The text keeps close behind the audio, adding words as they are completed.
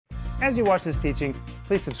As you watch this teaching,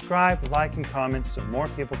 please subscribe, like, and comment so more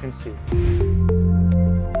people can see.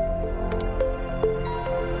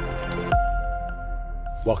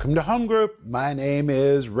 Welcome to Home Group. My name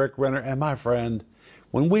is Rick Renner, and my friend,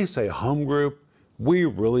 when we say home group, we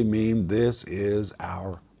really mean this is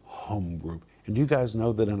our home group. And you guys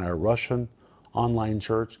know that in our Russian online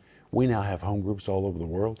church, we now have home groups all over the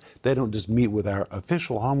world. They don't just meet with our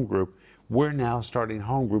official home group. We're now starting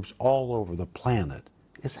home groups all over the planet.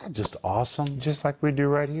 Is that just awesome? Just like we do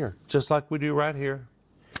right here. Just like we do right here.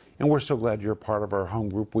 And we're so glad you're part of our home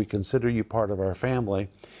group. We consider you part of our family.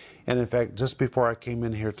 And in fact, just before I came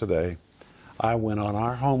in here today, I went on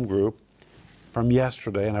our home group from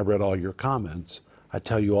yesterday and I read all your comments. I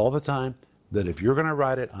tell you all the time that if you're going to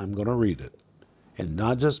write it, I'm going to read it. And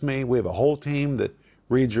not just me, we have a whole team that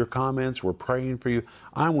reads your comments. We're praying for you.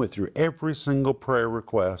 I went through every single prayer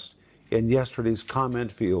request in yesterday's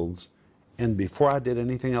comment fields. And before I did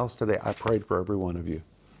anything else today, I prayed for every one of you.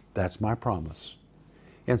 That's my promise.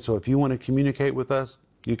 And so if you want to communicate with us,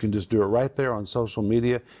 you can just do it right there on social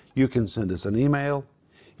media. You can send us an email.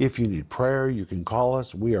 If you need prayer, you can call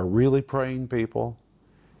us. We are really praying people.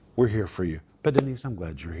 We're here for you. But Denise, I'm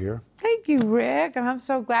glad you're here. Thank you, Rick. And I'm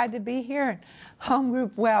so glad to be here. Home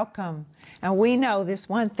group, welcome. And we know this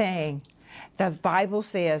one thing. The Bible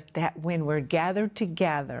says that when we're gathered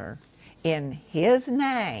together in His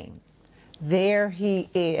name, there He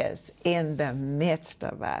is in the midst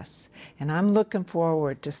of us. And I'm looking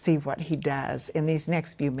forward to see what He does in these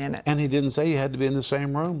next few minutes. And He didn't say you had to be in the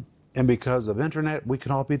same room. And because of internet, we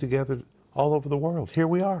can all be together all over the world. Here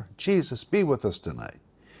we are. Jesus, be with us tonight.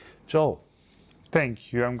 Joel.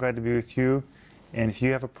 Thank you. I'm glad to be with you. And if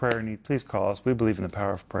you have a prayer need, please call us. We believe in the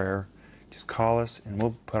power of prayer. Just call us and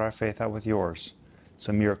we'll put our faith out with yours so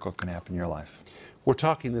a miracle can happen in your life. We're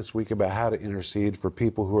talking this week about how to intercede for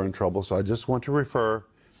people who are in trouble. So I just want to refer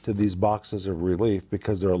to these boxes of relief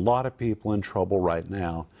because there are a lot of people in trouble right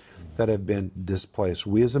now that have been displaced.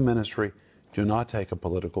 We as a ministry do not take a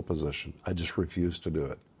political position. I just refuse to do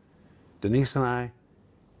it. Denise and I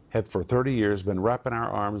have for 30 years been wrapping our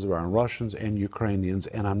arms around Russians and Ukrainians,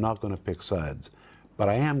 and I'm not going to pick sides. But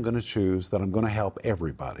I am going to choose that I'm going to help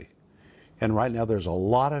everybody. And right now there's a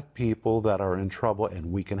lot of people that are in trouble,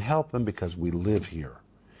 and we can help them because we live here.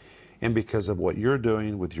 And because of what you're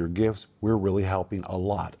doing with your gifts, we're really helping a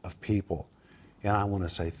lot of people. And I want to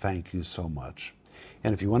say thank you so much.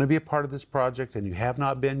 And if you want to be a part of this project and you have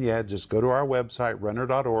not been yet, just go to our website,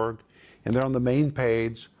 renner.org, and there on the main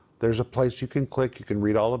page, there's a place you can click. You can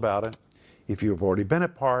read all about it. If you've already been a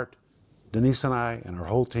part, Denise and I and our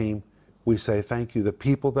whole team, we say thank you. The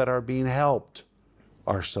people that are being helped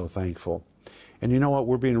are so thankful. And you know what?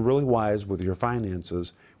 We're being really wise with your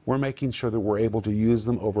finances. We're making sure that we're able to use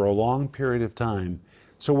them over a long period of time.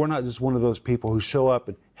 So we're not just one of those people who show up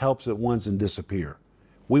and helps at once and disappear.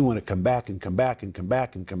 We want to come back and come back and come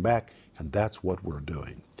back and come back, and that's what we're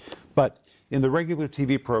doing. But in the regular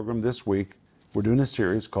TV program this week, we're doing a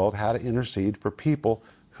series called How to Intercede for People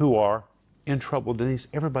Who Are in Trouble. Denise,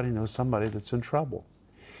 everybody knows somebody that's in trouble.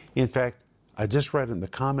 In fact, I just read in the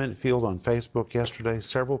comment field on Facebook yesterday,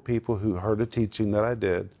 several people who heard a teaching that I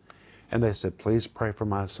did, and they said, please pray for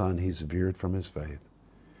my son. He's veered from his faith.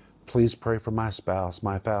 Please pray for my spouse.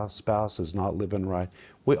 My spouse is not living right.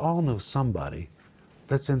 We all know somebody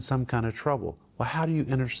that's in some kind of trouble. Well, how do you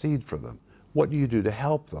intercede for them? What do you do to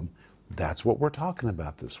help them? That's what we're talking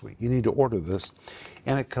about this week. You need to order this,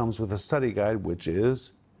 and it comes with a study guide, which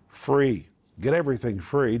is free. Get everything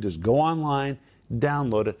free. Just go online,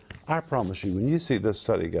 download it. I promise you, when you see this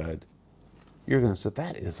study guide, you're going to say,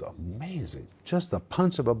 that is amazing. Just the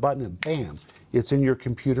punch of a button and bam, it's in your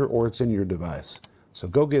computer or it's in your device. So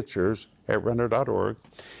go get yours at renner.org.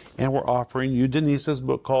 And we're offering you Denise's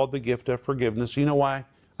book called The Gift of Forgiveness. You know why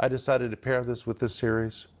I decided to pair this with this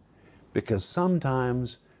series? Because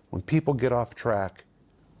sometimes when people get off track,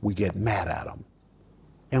 we get mad at them.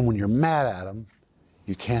 And when you're mad at them,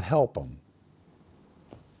 you can't help them.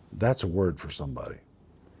 That's a word for somebody.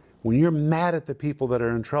 When you're mad at the people that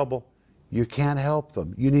are in trouble, you can't help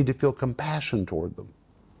them. You need to feel compassion toward them.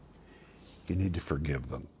 You need to forgive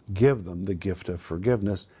them. Give them the gift of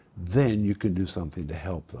forgiveness. Then you can do something to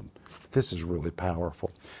help them. This is really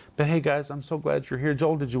powerful. But hey guys, I'm so glad you're here.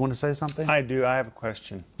 Joel, did you want to say something? I do. I have a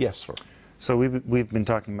question. Yes, sir. So we've been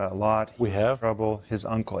talking about a lot. We have. Trouble. His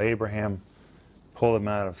uncle Abraham pulled him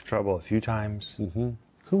out of trouble a few times. Mm-hmm.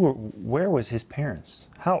 Where was his parents?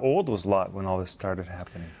 How old was Lot when all this started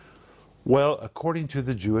happening? Well, according to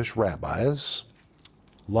the Jewish rabbis,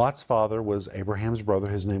 Lot's father was Abraham's brother.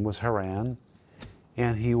 His name was Haran,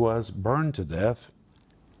 and he was burned to death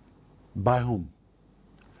by whom?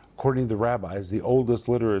 according to the rabbis, the oldest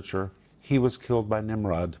literature, he was killed by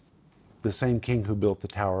Nimrod, the same king who built the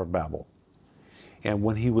Tower of Babel. And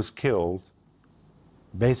when he was killed,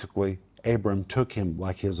 basically, Abram took him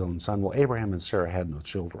like his own son. Well, Abraham and Sarah had no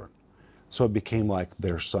children, so it became like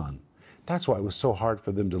their son. That's why it was so hard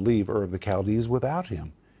for them to leave Ur of the Chaldees without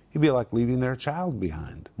him. It'd be like leaving their child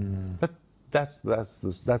behind. But that's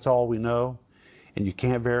all we know, and you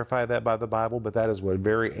can't verify that by the Bible, but that is what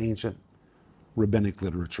very ancient rabbinic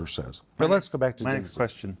literature says. But let's go back to My Genesis. next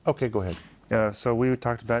question. Okay, go ahead. So we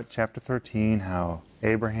talked about chapter 13, how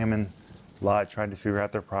Abraham and Lot tried to figure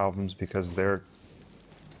out their problems because their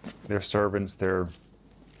servants, their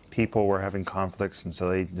people were having conflicts, and so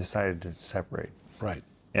they decided to separate. Right.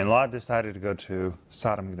 And Lot decided to go to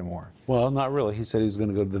Sodom and Gomorrah. Well, not really. He said he was going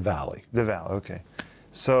to go to the valley. The valley, okay.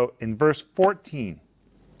 So in verse 14,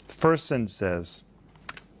 the first sentence says,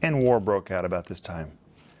 and war broke out about this time.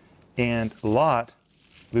 And Lot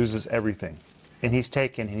loses everything. And he's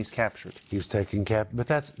taken and he's captured. He's taken but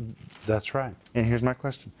that's right. And here's my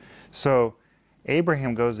question. So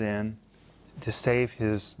Abraham goes in to save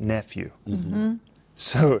his nephew.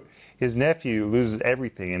 So his nephew loses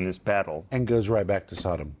everything in this battle. And goes right back to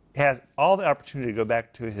Sodom. Has all the opportunity to go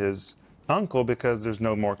back to his uncle because there's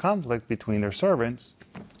no more conflict between their servants.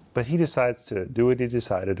 But he decides to do what he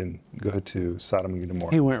decided and go to Sodom and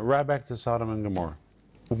Gomorrah. He went right back to Sodom and Gomorrah.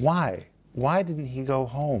 Why? Why didn't he go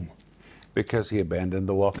home? Because he abandoned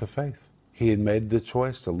the walk of faith. He had made the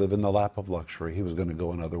choice to live in the lap of luxury. He was going to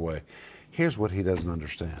go another way. Here's what he doesn't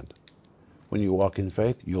understand. When you walk in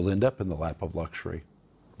faith, you'll end up in the lap of luxury.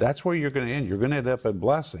 That's where you're going to end. You're going to end up in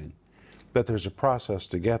blessing, but there's a process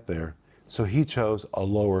to get there. So he chose a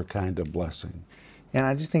lower kind of blessing. And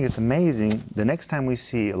I just think it's amazing. The next time we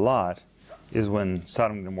see Lot is when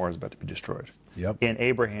Sodom and Gomorrah is about to be destroyed. Yep. And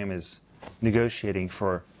Abraham is negotiating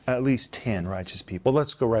for at least 10 righteous people. Well,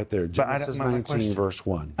 let's go right there. But I don't- Genesis my 19, question- verse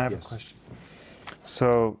 1. I have Yes. a question.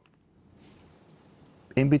 So,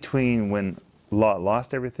 in between when Lot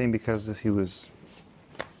lost everything because everything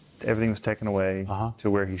was taken away, to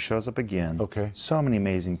where he shows up again. Okay. So many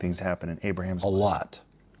amazing things happen in Abraham's A life. lot.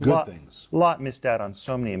 Good things. Lot missed out on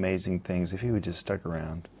so many amazing things if he would just stuck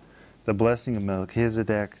around. The blessing of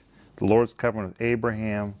Melchizedek, the Lord's covenant with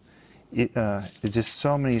Abraham, it's just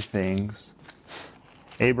so many things.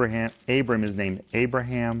 Abram is named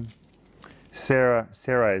Abraham.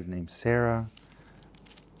 Sarai is named Sarah.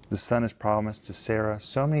 The son is promised to Sarah.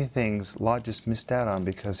 So many things Lot just missed out on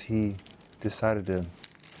because he decided to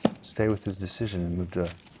stay with his decision and move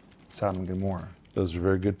to Sodom and Gomorrah. Those are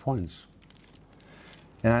very good points.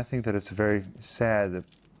 And I think that it's very sad that,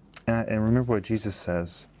 and remember what Jesus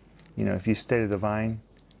says, if you stay to the vine,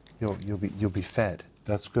 you'll be fed.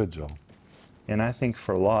 That's good, Joel. And I think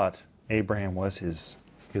for Lot, Abraham was his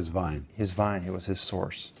Vine. vine. It was his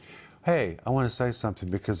source. Hey, I want to say something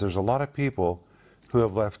because there's a lot of people who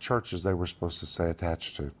have left churches they were supposed to stay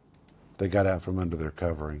attached to. They got out from under their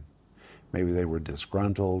covering. Maybe they were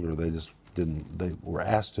disgruntled or they were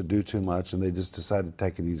asked to do too much and they just decided to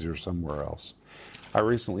take it easier somewhere else. I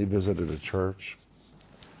recently visited a church,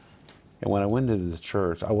 and when I went into the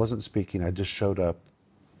church, I wasn't speaking, I just showed up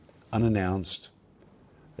unannounced.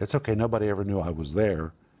 It's okay, nobody ever knew I was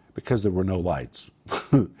there because there were no lights.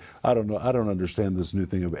 I don't understand this new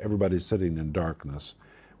thing of everybody sitting in darkness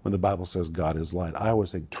when the Bible says God is light. I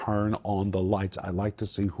always think, turn on the lights. I like to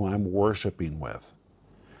see who I'm worshiping with.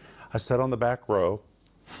 I sat on the back row,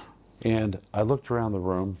 and I looked around the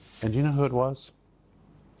room, and do you know who it was?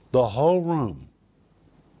 The whole room,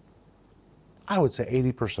 I would say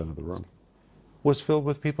 80% of the room, was filled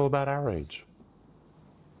with people about our age,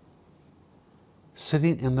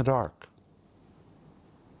 sitting in the dark,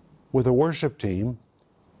 with a worship team,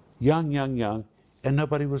 young, and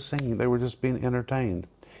nobody was singing. They were just being entertained.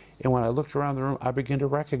 And when I looked around the room, I began to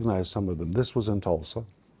recognize some of them. This was in Tulsa.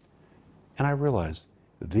 And I realized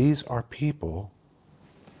these are people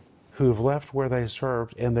who have left where they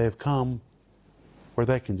served and they've come where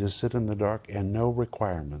they can just sit in the dark and no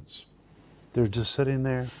requirements. They're just sitting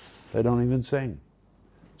there. They don't even sing.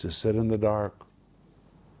 Just sit in the dark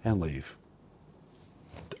and leave.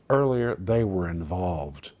 Earlier, they were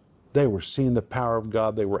involved. They were seeing the power of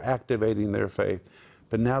God. They were activating their faith.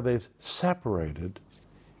 But now they've separated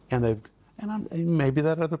and maybe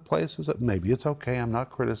that other place maybe it's okay. I'm not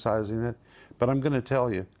criticizing it. But I'm going to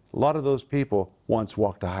tell you, a lot of those people once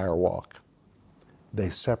walked a higher walk. They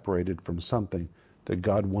separated from something that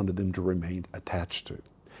God wanted them to remain attached to.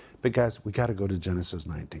 But guys, we got to go to Genesis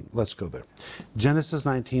 19. Let's go there. Genesis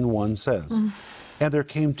 19:1 says, And there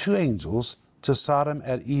came two angels to Sodom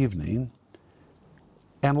at evening,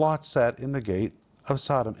 and Lot sat in the gate of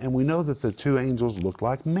Sodom. And we know that the two angels looked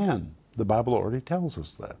like men. The Bible already tells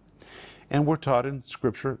us that. And we're taught in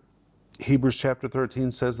Scripture, Hebrews chapter 13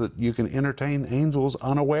 says that you can entertain angels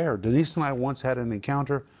unaware. Denise and I once had an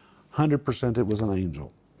encounter, 100% it was an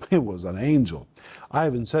angel. It was an angel. I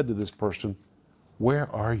even said to this person, "Where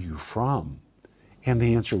are you from?" And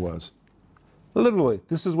the answer was, literally,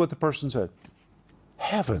 this is what the person said,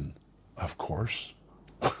 "Heaven, of course."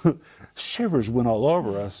 Shivers went all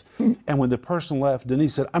over us. And when the person left,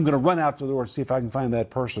 Denise said, "I'm going to run out to the door and see if I can find that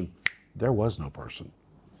person." There was no person.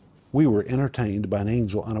 We were entertained by an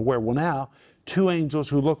angel unaware. Well, now, two angels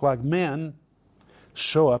who look like men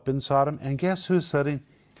show up in Sodom, and guess who's sitting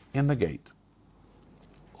in the gate?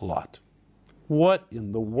 Lot. What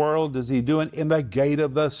in the world is he doing in the gate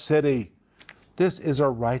of the city? This is a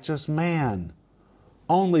righteous man.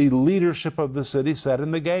 Only leadership of the city sat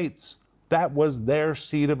in the gates. That was their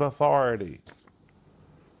seat of authority.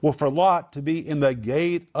 Well, for Lot to be in the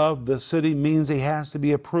gate of the city means he has to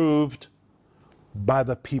be approved by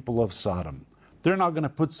the people of Sodom. They're not going to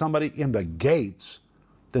put somebody in the gates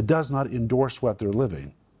that does not endorse what they're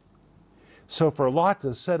living. So for Lot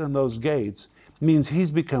to sit in those gates means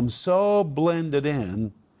he's become so blended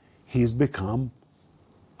in, he's become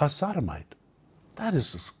a Sodomite. That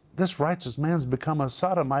is, this righteous man's become a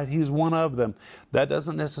Sodomite. He's one of them. That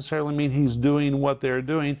doesn't necessarily mean he's doing what they're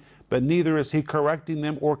doing, but neither is he correcting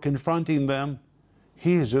them or confronting them.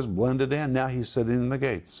 He is just blended in. Now he's sitting in the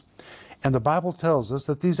gates. And the Bible tells us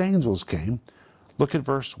that these angels came. Look at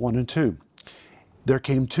verse 1 and 2. There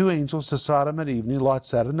came two angels to Sodom at evening. Lot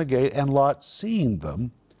sat in the gate, and Lot, seeing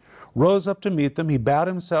them, rose up to meet them. He bowed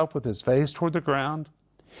himself with his face toward the ground.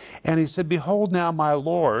 And he said, "Behold now, my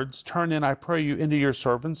lords, turn in, I pray you, into your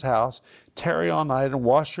servant's house. Tarry all night and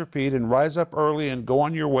wash your feet and rise up early and go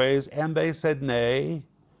on your ways." And they said, "Nay,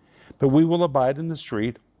 but we will abide in the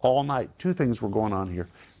street all night." Two things were going on here.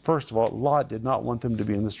 First of all, Lot did not want them to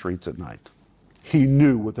be in the streets at night. He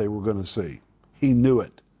knew what they were going to see. He knew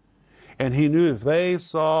it. And he knew if they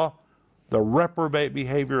saw the reprobate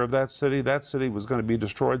behavior of that city was going to be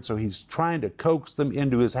destroyed. So he's trying to coax them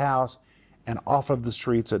into his house and off of the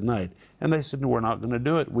streets at night. And they said, "No, we're not going to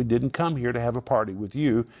do it. We didn't come here to have a party with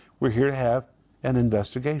you. We're here to have an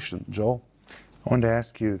investigation." Joel? I wanted to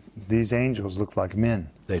ask you, these angels look like men.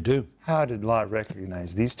 They do. How did Lot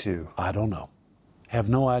recognize these two? I don't know. Have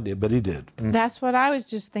no idea, but he did. That's what I was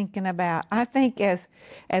just thinking about. I think as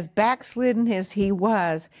backslidden as he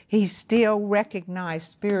was, he still recognized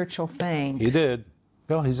spiritual things. He did.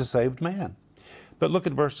 Well, he's a saved man. But look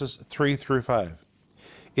at verses 3 through 5.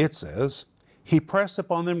 It says, "He pressed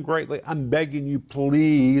upon them greatly. I'm begging you,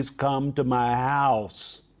 please come to my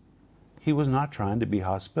house." He was not trying to be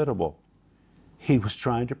hospitable. He was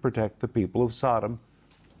trying to protect the people of Sodom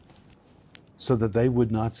so that they would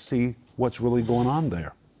not see what's really going on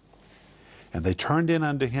there. And they turned in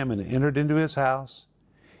unto him and entered into his house,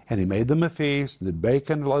 and he made them a feast, and did bake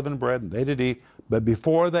unleavened bread, and they did eat. But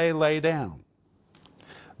before they lay down,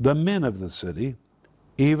 the men of the city,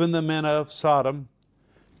 even the men of Sodom,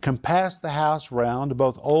 compassed the house round,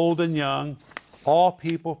 both old and young, all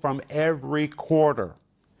people from every quarter.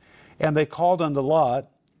 And they called unto Lot,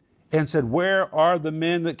 and said, "Where are the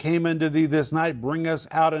men that came unto thee this night? Bring us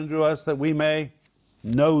out unto us that we may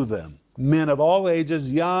know them." Men of all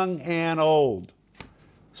ages, young and old,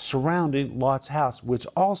 surrounding Lot's house, which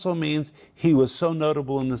also means he was so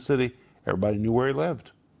notable in the city, everybody knew where he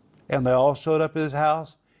lived. And they all showed up at his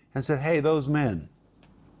house and said, "Hey, those men,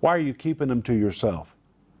 why are you keeping them to yourself?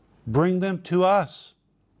 Bring them to us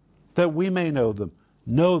that we may know them."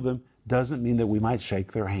 Know them doesn't mean that we might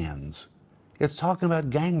shake their hands. It's talking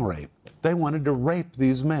about gang rape. They wanted to rape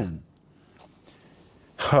these men.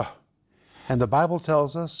 And the Bible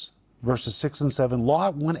tells us, verses 6 and 7,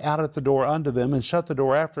 Lot went out at the door unto them and shut the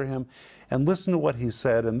door after him. And listen to what he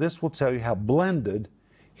said, and this will tell you how blended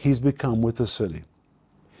he's become with the city.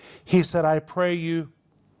 He said, "I pray you,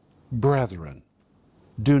 brethren,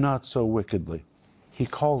 do not so wickedly." He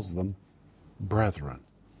calls them brethren,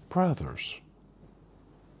 brothers.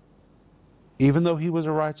 Even though he was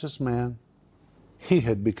a righteous man, he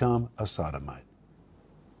had become a Sodomite.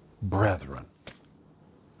 Brethren.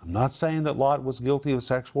 I'm not saying that Lot was guilty of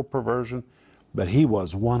sexual perversion, but he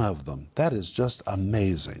was one of them. That is just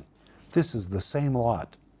amazing. This is the same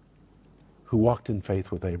Lot who walked in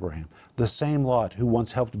faith with Abraham, the same Lot who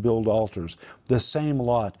once helped build altars, the same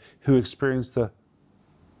Lot who experienced the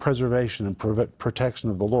preservation and protection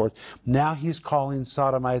of the Lord. Now he's calling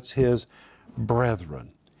Sodomites his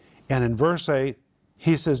brethren. And in verse 8,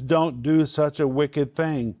 he says, "Don't do such a wicked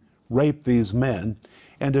thing, rape these men."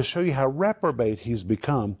 And to show you how reprobate he's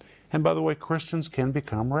become, and by the way, Christians can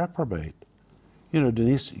become reprobate. You know,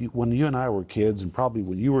 Denise, when you and I were kids, and probably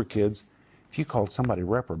when you were kids, if you called somebody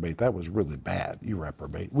reprobate, that was really bad. You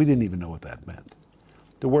reprobate. We didn't even know what that meant.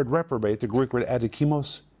 The word reprobate, the Greek word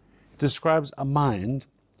adikimos, describes a mind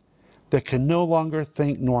that can no longer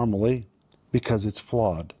think normally because it's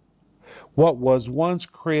flawed. What was once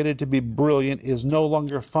created to be brilliant is no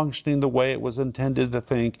longer functioning the way it was intended to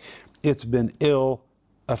think. It's been ill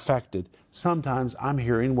affected. Sometimes I'm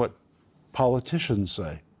hearing what politicians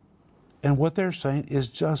say. And what they're saying is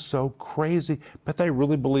just so crazy, but they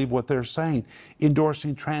really believe what they're saying,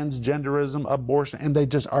 endorsing transgenderism, abortion, and they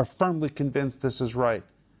just are firmly convinced this is right.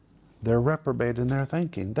 They're reprobate in their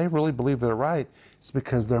thinking. They really believe they're right. It's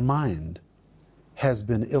because their mind has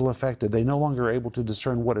been ill affected. They no longer are able to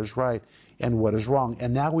discern what is right and what is wrong.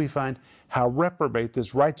 And now we find how reprobate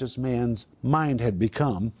this righteous man's mind had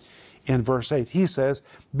become. In verse 8, he says,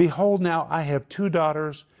 "Behold, now I have 2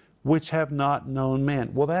 daughters which have not known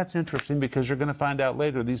man." Well, that's interesting because you're going to find out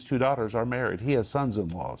later these 2 daughters are married. He has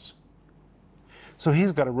sons-in-laws. So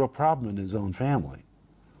he's got a real problem in his own family.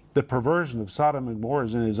 The perversion of Sodom and Gomorrah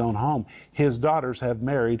is in his own home. His daughters have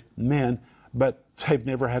married men, but they've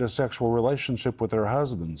never had a sexual relationship with their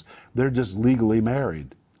husbands. They're just legally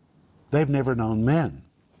married. They've never known men.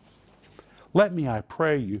 "Let me, I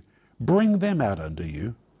pray you, bring them out unto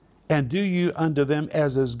you, and do you unto them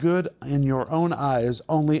as is good in your own eyes.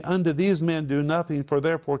 Only unto these men do nothing, for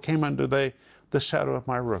therefore came unto they the shadow of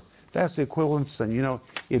my roof." That's the equivalent to saying, you know,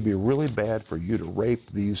 it'd be really bad for you to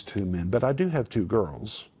rape these 2 men, but I do have 2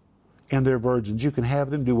 girls, and they're virgins. You can have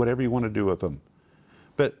them, do whatever you want to do with them.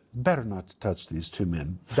 But better not to touch these 2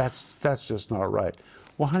 men. That's just not right.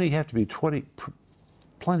 Well, honey, you have to be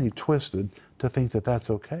plenty twisted to think that that's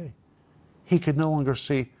okay. He could no longer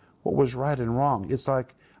see what was right and wrong. It's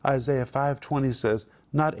like Isaiah 5:20 says,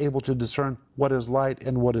 not able to discern what is light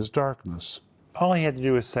and what is darkness. All he had to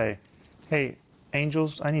do was say, "Hey,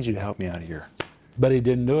 angels, I need you to help me out here." But he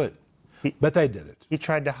didn't do it. But they did it. He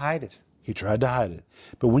tried to hide it. He tried to hide it.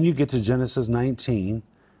 But when you get to Genesis 19,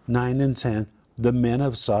 9 and 10, the men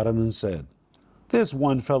of Sodom and said, "This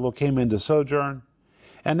one fellow came in to sojourn,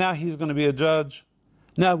 and now he's going to be a judge.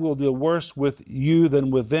 Now we'll deal worse with you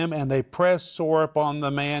than with them." And they pressed sore upon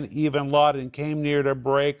the man, even Lot, and came near to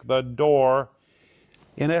break the door.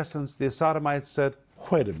 In essence, the Sodomites said,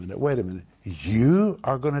 wait a minute. You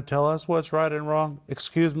are going to tell us what's right and wrong?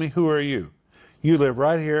 Excuse me, who are you? You live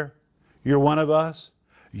right here. You're one of us.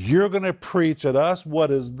 You're going to preach at us?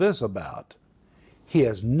 What is this about? He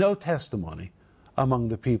has no testimony among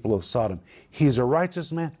the people of Sodom. He's a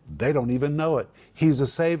righteous man. They don't even know it. He's a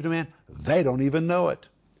saved man. They don't even know it.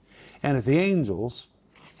 And if the angels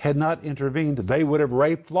had not intervened, they would have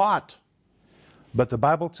raped Lot. But the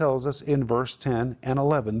Bible tells us in verse 10 and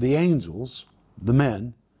 11, the angels, the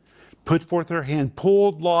men, put forth their hand,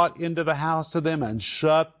 pulled Lot into the house to them, and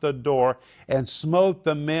shut the door, and smote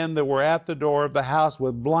the men that were at the door of the house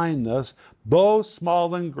with blindness, both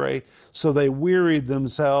small and great, so they wearied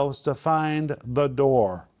themselves to find the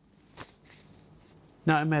door.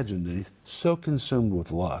 Now imagine, Denise, so consumed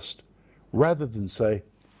with lust, rather than say,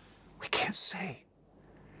 we can't see,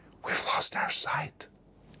 we've lost our sight.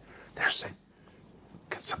 They're saying,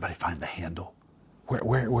 can somebody find the handle?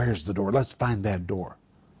 Where's the door? Let's find that door.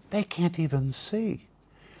 They can't even see.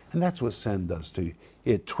 And that's what sin does to you.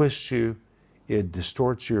 It twists you. It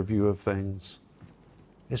distorts your view of things.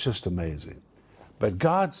 It's just amazing. But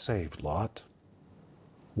God saved Lot.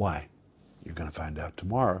 Why? You're going to find out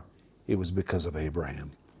tomorrow. It was because of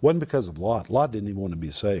Abraham. It wasn't because of Lot. Lot didn't even want to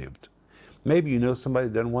be saved. Maybe you know somebody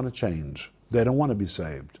that doesn't want to change. They don't want to be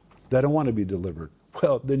saved. They don't want to be delivered.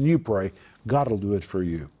 Well, then you pray. God will do it for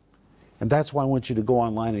you. And that's why I want you to go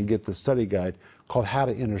online and get the study guide called How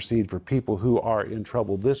to Intercede for People Who Are in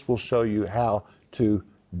Trouble. This will show you how to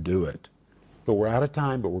do it. But we're out of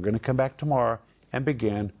time, but we're going to come back tomorrow and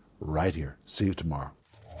begin right here. See you tomorrow.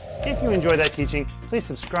 If you enjoyed that teaching, please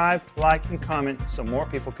subscribe, like, and comment so more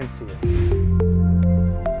people can see it.